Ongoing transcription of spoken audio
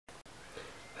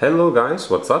Hello guys,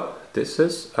 what's up? This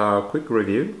is a quick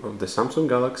review of the Samsung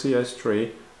Galaxy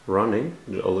S3 running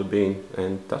Jelly Bean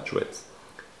and TouchWiz.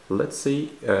 Let's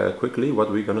see quickly what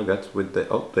we're gonna get with the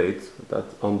update that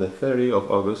on the 30th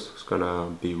of August is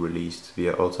gonna be released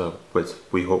via Ulta, which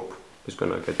we hope is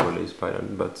gonna get released by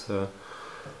then, but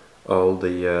all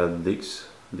the leaks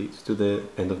leads to the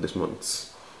end of this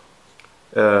month.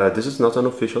 This is not an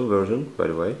official version, by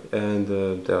the way, and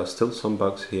there are still some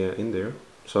bugs here in there.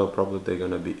 So probably they're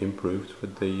gonna be improved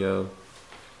with the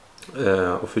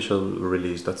official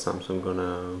release that Samsung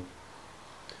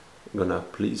gonna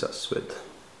please us with.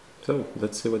 So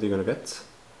let's see what you're gonna get.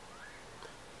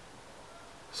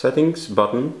 Settings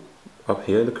button up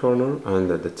here in the corner, and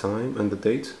the time and the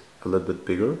date a little bit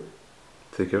bigger,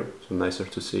 thicker, so nicer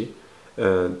to see.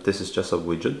 This is just a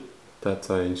widget that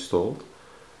I installed.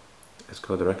 Let's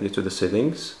go directly to the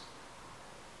settings.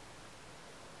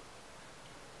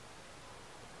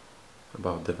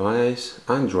 About device,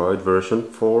 Android version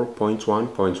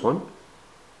 4.1.1.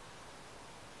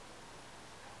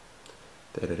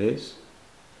 There it is.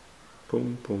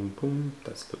 Boom, boom, boom.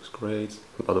 That looks great.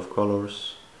 A lot of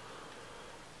colors.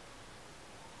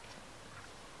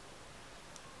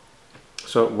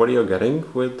 So what are you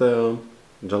getting with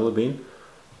Jelly Bean?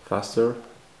 Faster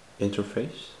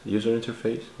interface, user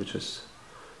interface, which is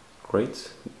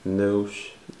great. No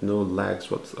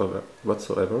lags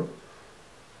whatsoever.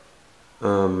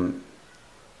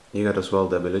 You got as well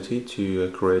the ability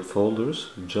to create folders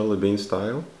Jelly Bean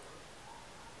style,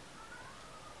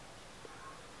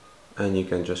 and you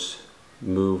can just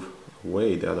move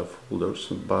away the other folders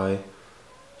by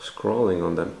scrolling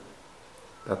on them.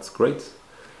 That's great.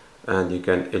 And you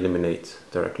can eliminate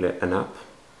directly an app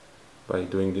by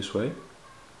doing this way,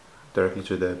 directly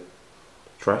to the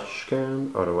trash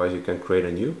can. Otherwise you can create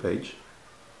a new page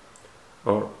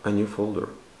or a new folder.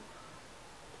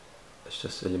 Let's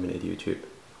just eliminate YouTube.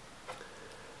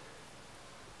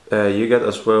 You get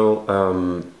as well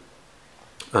an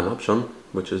option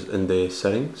which is in the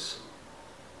settings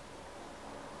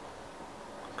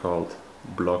called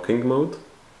blocking mode.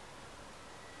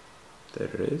 There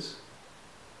it is.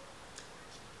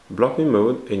 Blocking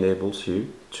mode enables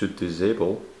you to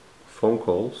disable phone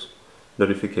calls,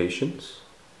 notifications,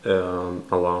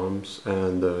 alarms,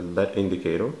 and the LED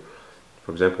indicator.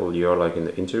 For example, you're like in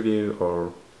the interview,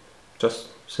 or just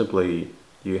simply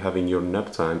you having your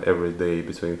nap time every day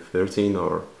between 13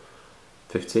 or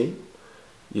 15,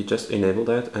 you just enable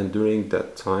that, and during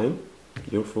that time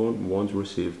your phone won't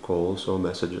receive calls or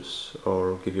messages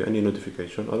or give you any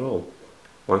notification at all.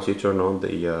 Once you turn on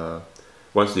the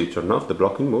once you turn off the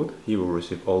blocking mode, you will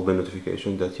receive all the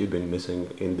notifications that you've been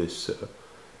missing in these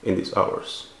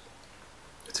hours.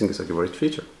 I think it's a great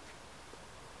feature.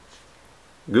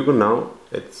 Google Now,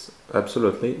 it's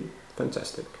absolutely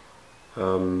fantastic.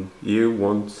 You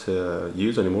won't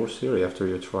use any more Siri after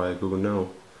you try Google Now.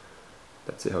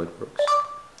 Let's see how it works.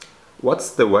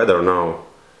 What's the weather now?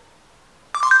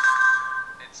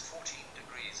 It's 14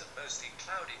 degrees and mostly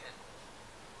cloudy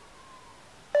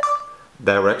in.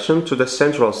 Direction to the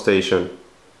central station.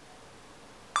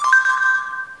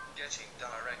 Getting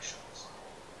directions.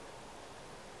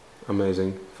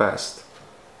 Amazing, fast.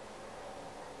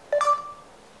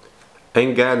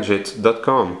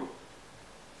 Engadget.com.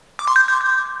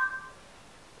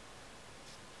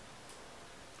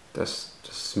 That's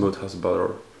just smooth as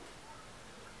butter.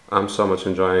 I'm so much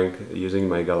enjoying using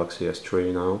my Galaxy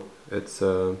S3 now. It's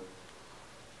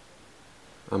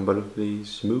unbelievably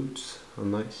smooth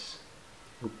and nice.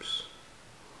 Oops.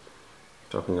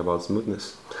 Talking about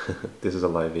smoothness. This is a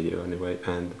live video anyway,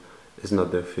 and it's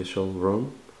not the official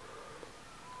ROM.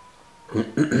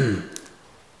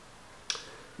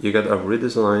 You got a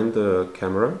redesigned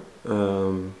camera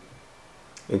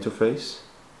interface.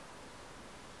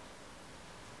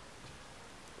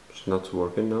 It's not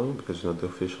working now because it's not the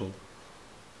official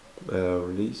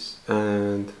release,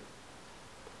 but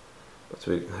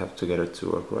we have to get it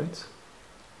to work right.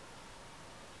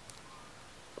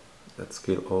 Let's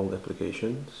kill all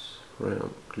applications.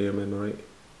 RAM, clear memory.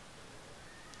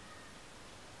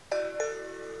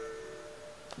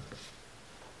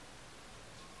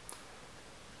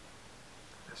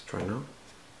 Let's try now.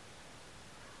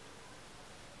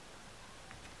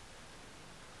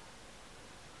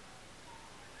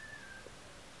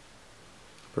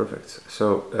 Perfect.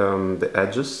 So the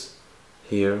edges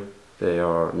here, they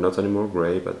are not anymore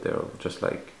gray, but they're just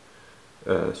like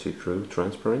see-through,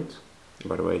 transparent.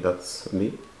 By the way, that's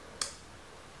me.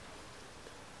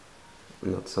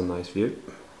 That's a nice view.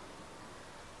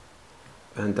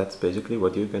 And that's basically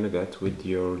what you're gonna get with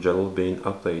your Jelly Bean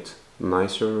update.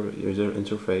 Nicer user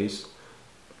interface,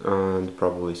 and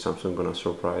probably Samsung gonna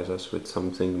surprise us with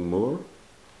something more,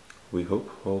 we hope,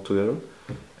 all together.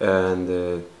 And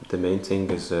the main thing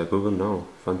is Google Now.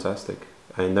 Fantastic.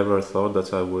 I never thought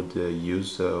that I would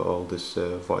use all this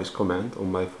voice command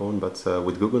on my phone, but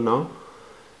with Google Now,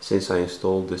 since I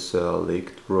installed this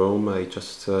leaked ROM, I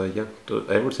just yeah, do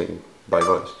everything by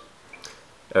voice.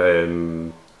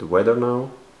 The weather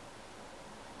now.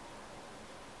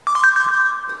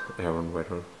 Aaron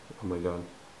weather. Oh my god.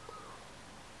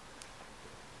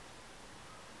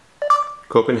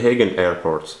 Copenhagen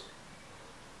airport.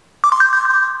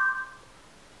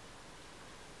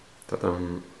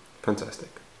 Ta-dam. Fantastic.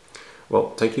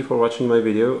 Well, thank you for watching my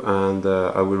video, and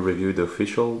I will review the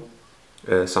official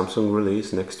Samsung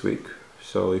release next week.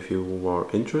 So if you are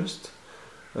interested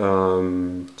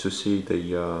to see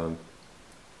the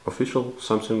official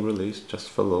Samsung release, just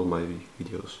follow my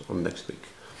videos on next week.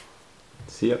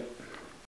 See ya!